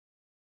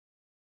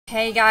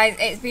Hey guys,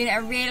 it's been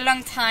a really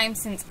long time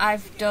since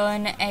I've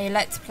done a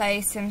Let's Play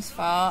Sims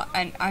 4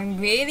 and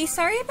I'm really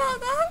sorry about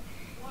that.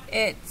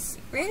 It's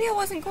really, I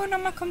wasn't going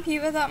on my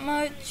computer that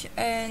much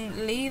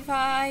and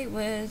Levi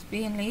was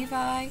being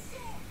Levi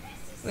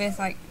with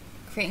like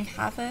creating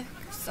havoc.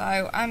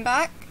 So I'm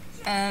back.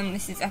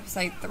 This is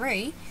episode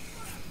 3.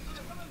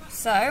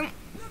 So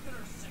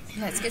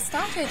let's get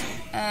started.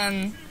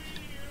 Playing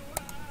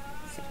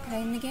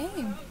the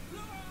game.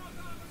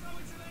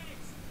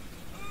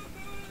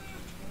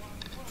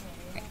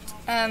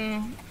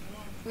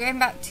 We're going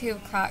back to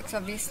Clark's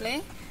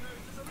obviously,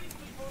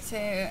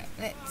 so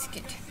let's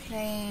get to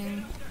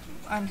playing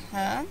on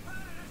her.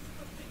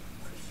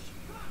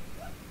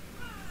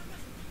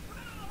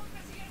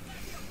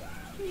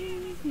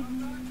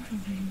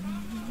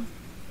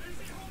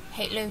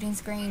 Hate loading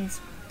screens.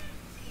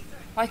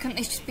 Why couldn't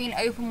this just be an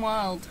open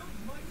world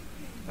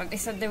like they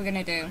said they were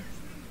gonna do?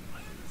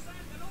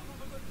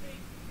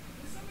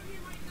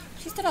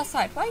 She stood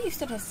outside. Why are you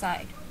stood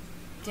outside?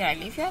 Did I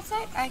leave you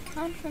outside? I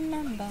can't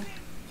remember.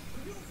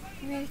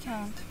 I really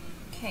can't.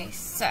 Okay,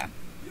 so.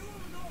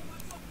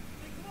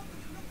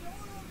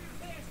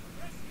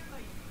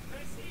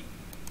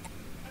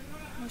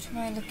 What am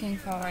I looking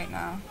for right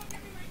now?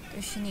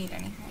 Does she need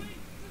anything?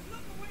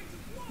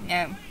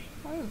 No.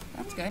 Oh,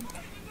 that's good.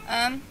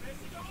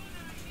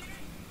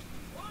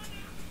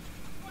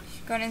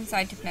 She's gone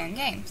inside to play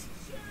games.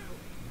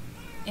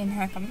 In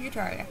her computer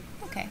area.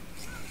 Okay.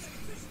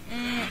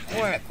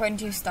 Work. When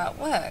do you start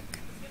work?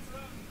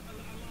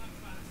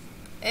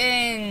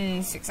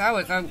 In 6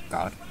 hours, oh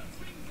god.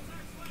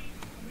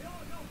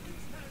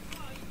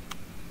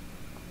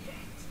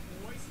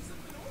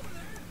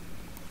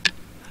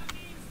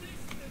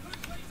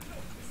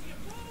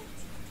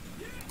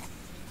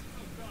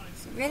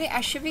 So really,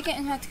 I should be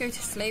getting her to go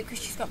to sleep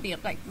because she's got to be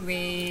up like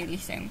really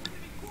soon.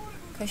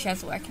 Because she has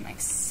to work in like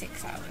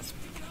 6 hours.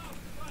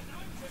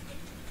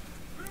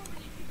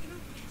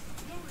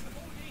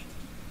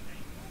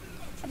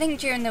 I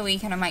think during the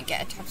weekend I might get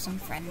her to have some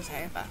friends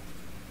over.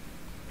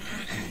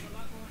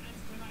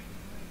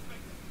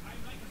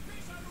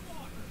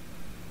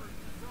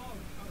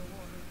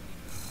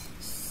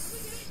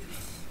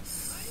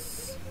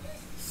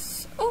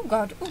 Oh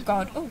god, oh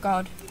god, oh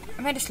god.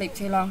 I made her sleep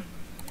too long.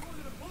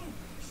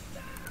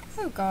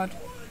 Oh god.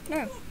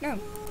 No, no.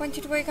 I want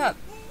you to wake up.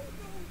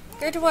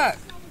 Go to work.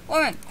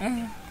 Woman.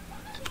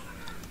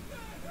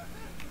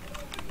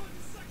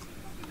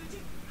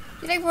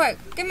 You late for work.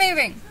 Get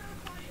moving.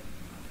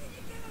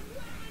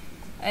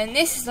 And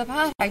this is the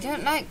part I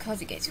don't like because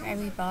it gets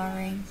very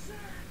boring.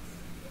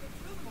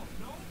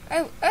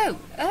 Oh.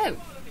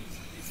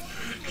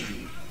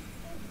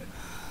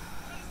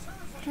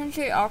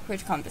 Potentially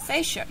awkward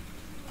conversation.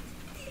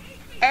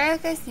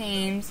 Erica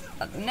seems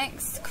that the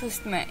next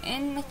customer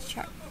in the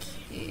truck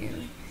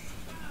queue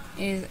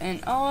is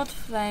an old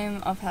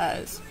flame of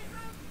hers.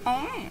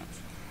 Oh,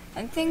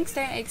 and things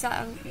didn't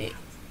exactly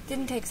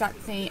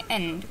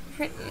end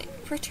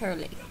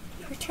prettily.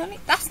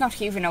 That's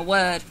not even a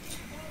word.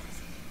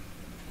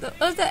 The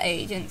other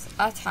agents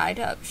are tied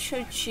up.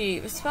 Should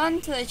she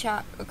respond to the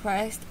chat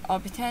request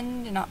or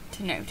pretend not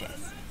to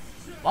notice?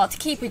 Well, to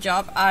keep a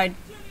job, I'd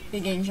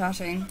begin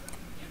chatting.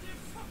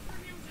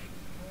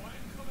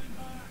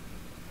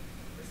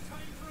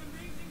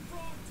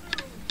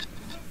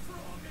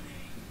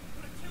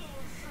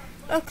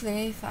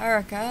 Luckily for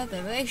Erica,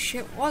 the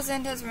relationship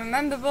wasn't as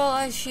memorable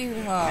as she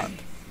thought.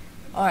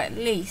 Or at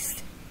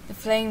least, the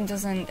flame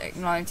doesn't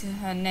acknowledge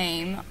her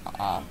name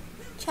or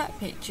chat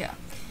picture.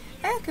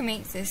 Erica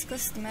meets this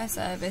customer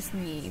service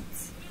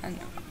needs, and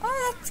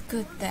oh, that's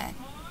good then.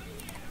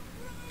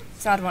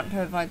 So I'd want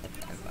to avoid the,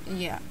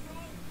 yeah.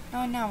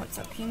 Oh, now what's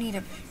up? You need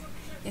a,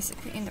 yes,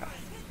 put you in the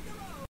bath.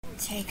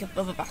 Take a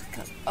bubble bath,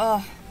 because,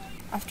 oh,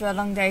 after a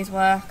long day's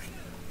work,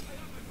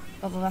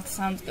 bubble bath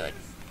sounds good.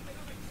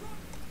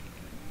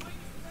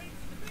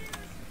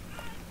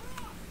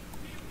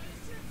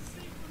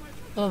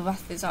 Bubble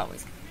bath is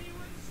always good.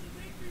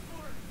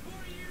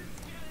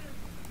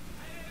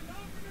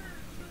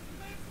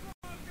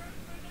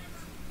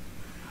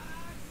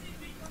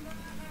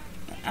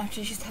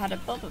 After she's had a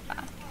bubble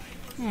bath.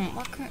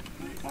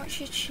 What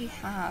should she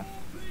have?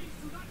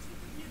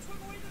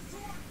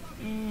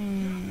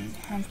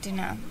 Have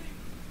dinner.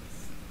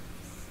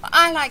 Well,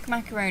 I like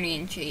macaroni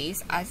and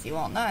cheese, as you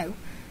all know.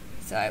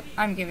 So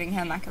I'm giving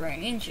her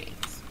macaroni and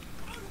cheese.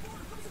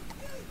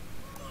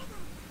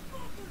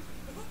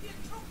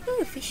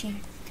 Ooh,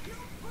 fishing.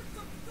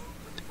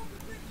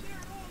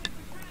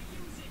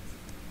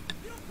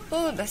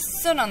 Ooh, the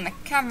sun on the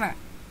camera.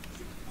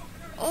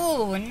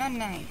 Oh, not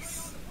nice.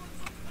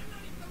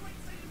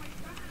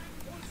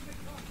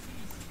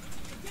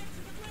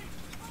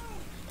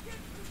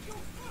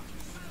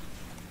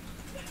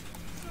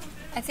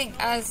 I think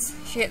as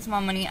she gets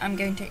more money, I'm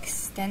going to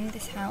extend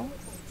this house.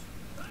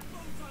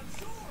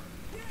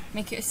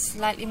 Make it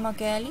slightly more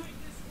girly.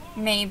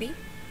 Maybe.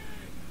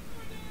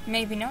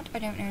 Maybe not, I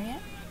don't know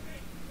yet.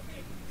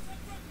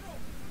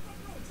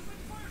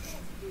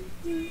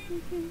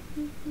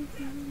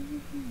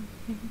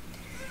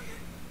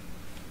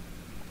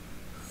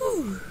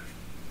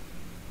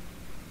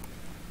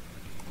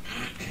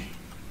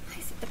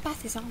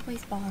 Life is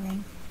always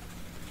boring.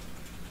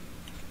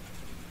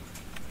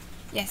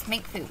 Yes,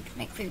 make food.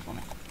 Make food,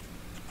 woman.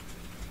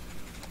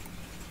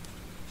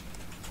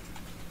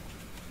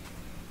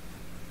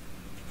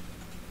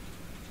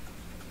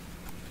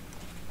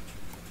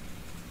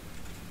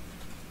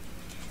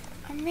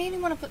 I really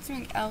want to put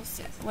something else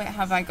in. Wait,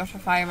 have I got a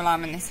fire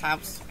alarm in this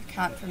house? I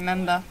can't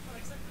remember.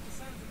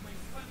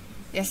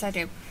 Yes, I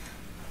do.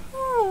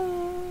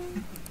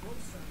 Ooh.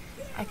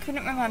 I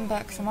couldn't remember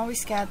because I'm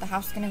always scared the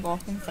house is going to go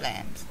up in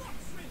flames.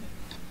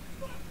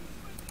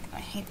 I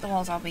hate the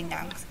walls all being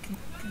down because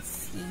I can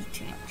see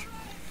too much.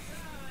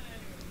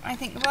 I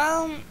think,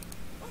 well,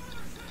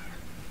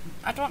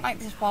 I don't like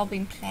this wall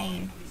being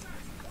plain.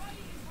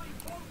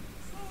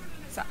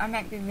 So I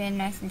might be really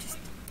nice and just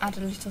add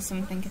a little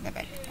something in the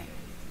bedroom.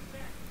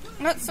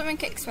 Not something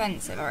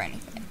expensive or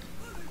anything.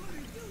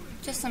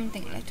 Just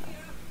something little.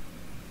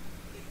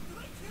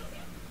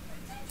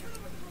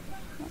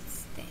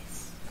 What's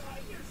this?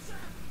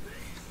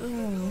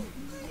 Ooh.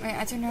 Wait,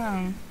 I don't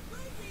know.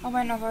 Oh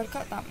wait, no, I've already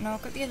got that. No,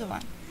 I've got the other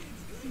one.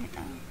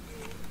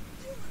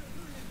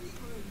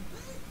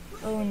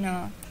 Oh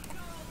no.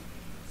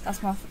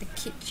 That's more for the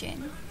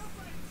kitchen.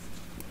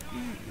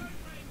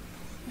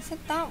 I said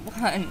that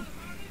one.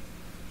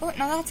 Oh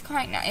no, that's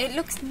quite nice. It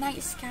looks night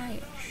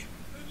skyish.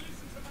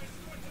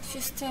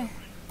 Just to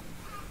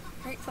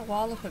break the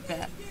wall up a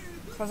bit,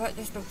 because that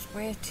just looks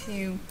way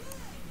too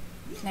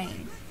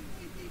plain.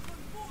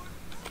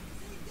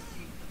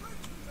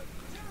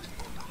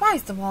 Why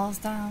is the walls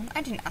down?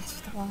 I didn't ask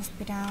for the walls to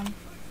be down.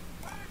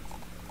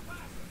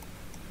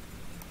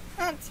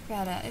 That's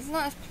better. It's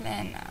not as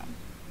plain now.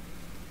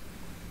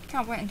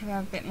 Can't wait until we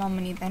have a bit more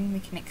money, then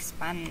we can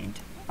expand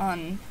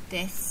on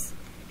this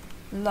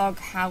log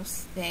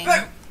house thing.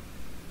 Oh,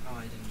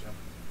 I didn't jump.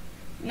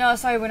 No,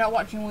 sorry, we're not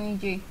watching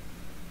Ouija.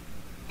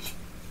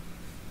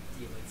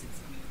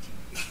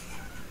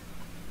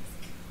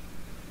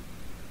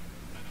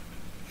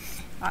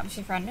 That was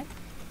just random.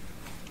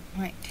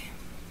 Right.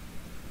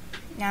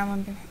 Now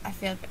I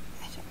feel a bit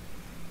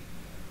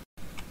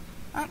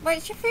better.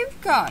 Where's your food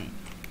gone?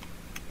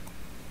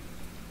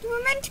 You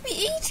were meant to be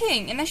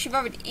eating, unless you've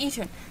already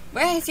eaten.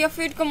 Where's your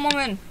food gone,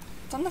 woman?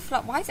 It's on the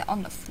floor. Why is it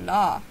on the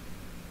floor?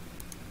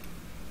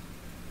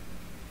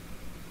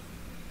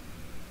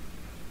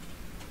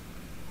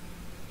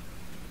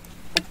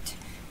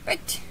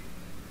 But,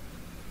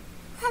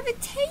 have a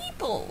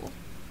table.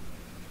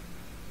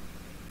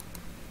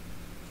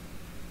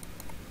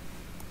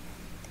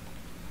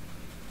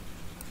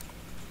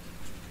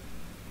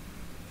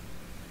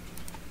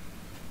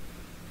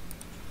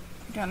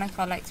 I don't like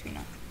our lights we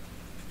know.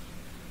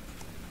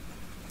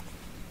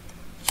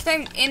 Just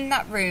don't in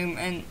that room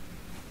and...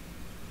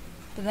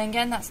 But then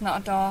again, that's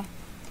not a door.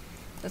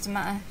 Doesn't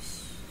matter.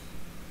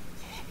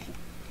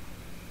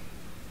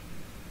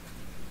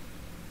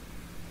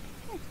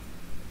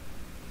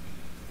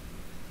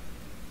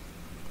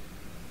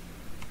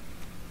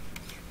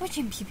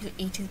 Watching people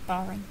eat is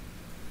boring.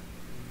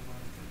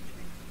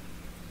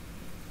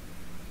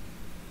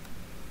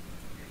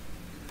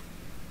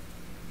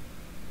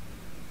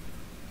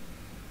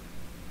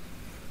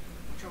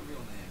 What's your real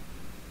name?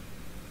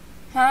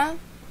 Huh?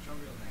 What's your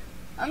real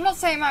name? I'm not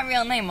saying my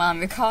real name while I'm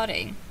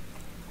recording.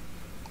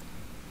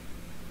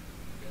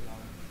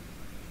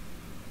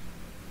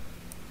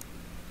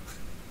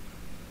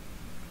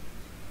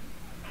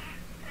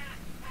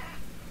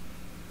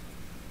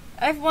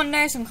 Everyone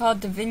knows I'm called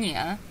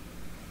Davinia.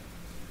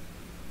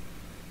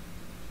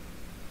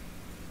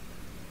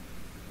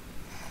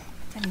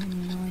 I don't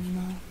even know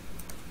anymore.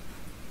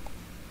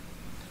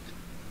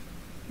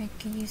 Make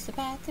you use the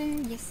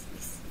bathroom? Yes,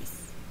 yes,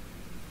 yes.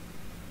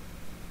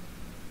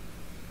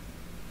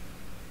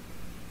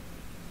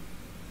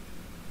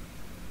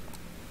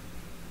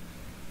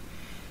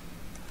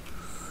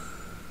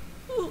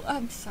 Oh,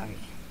 I'm sorry.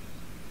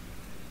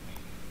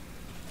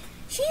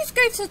 She used to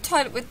go to the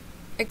toilet with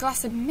a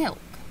glass of milk.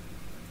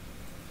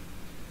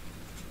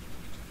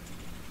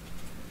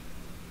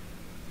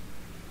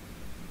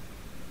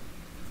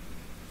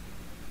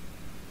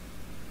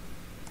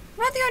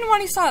 I'm not the only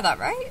one who saw that,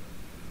 right?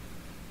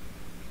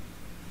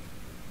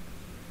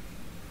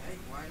 Hey,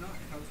 why not?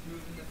 If I was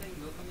moving the thing,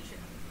 milk on the ship.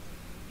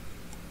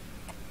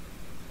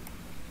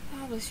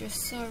 That was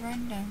just so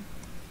random.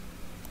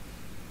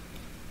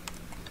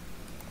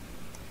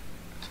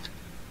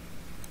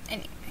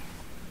 Anyway.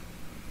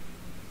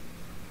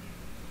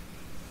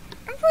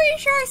 I'm pretty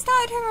sure I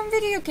started her on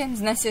video games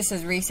and this just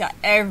has reset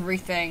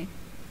everything.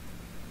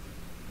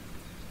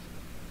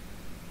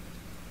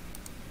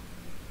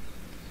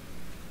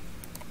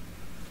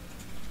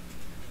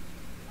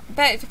 I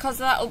bet it's because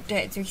of that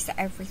update it's reset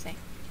everything.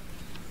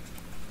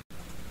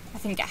 I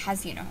think it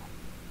has, you know.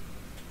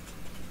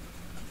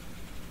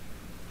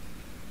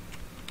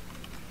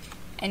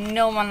 And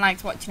no one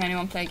likes watching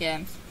anyone play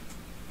games.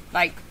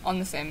 Like, on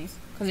The Sims.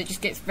 Because it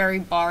just gets very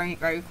boring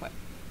very quick.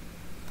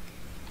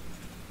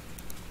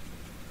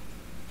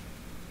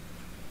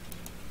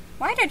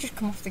 Why did I just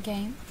come off the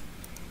game?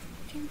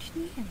 I don't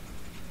need him.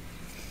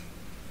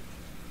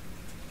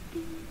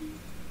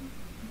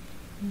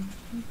 Why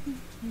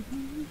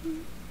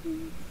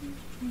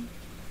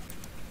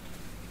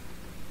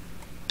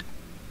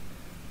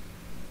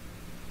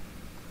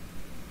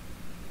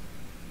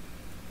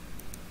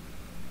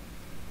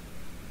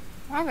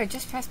would I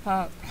just press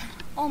park?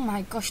 Oh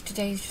my gosh,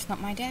 today is just not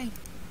my day.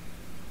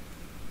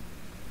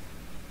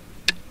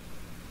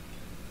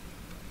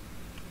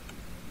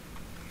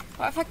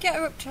 What if I get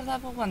her up to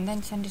level 1,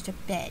 then send her to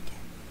bed?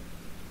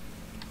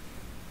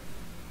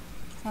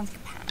 Sounds like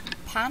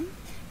a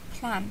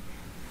plan.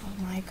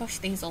 Oh my gosh,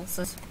 these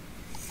ulcers.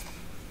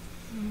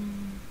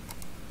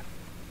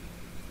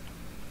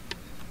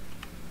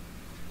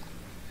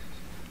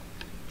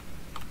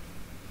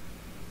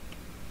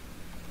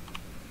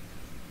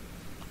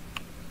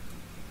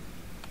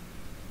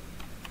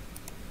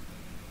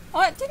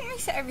 Oh, it didn't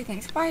reset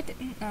everything, so why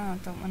didn't... Oh, I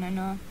don't want to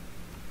know.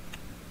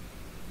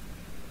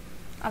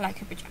 I like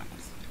her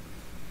pyjamas.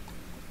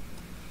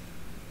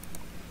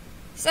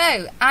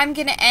 So, I'm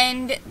going to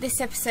end this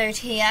episode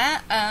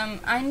here.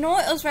 I know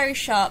it was very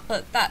short,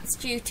 but that's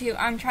due to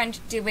I'm trying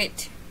to do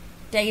it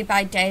day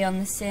by day on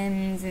The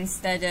Sims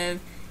instead of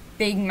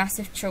big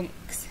massive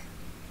chunks.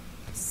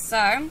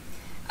 So,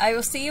 I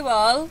will see you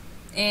all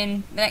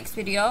in the next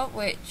video,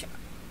 which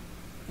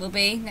will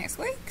be next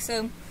week.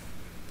 So,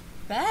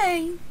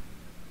 bye!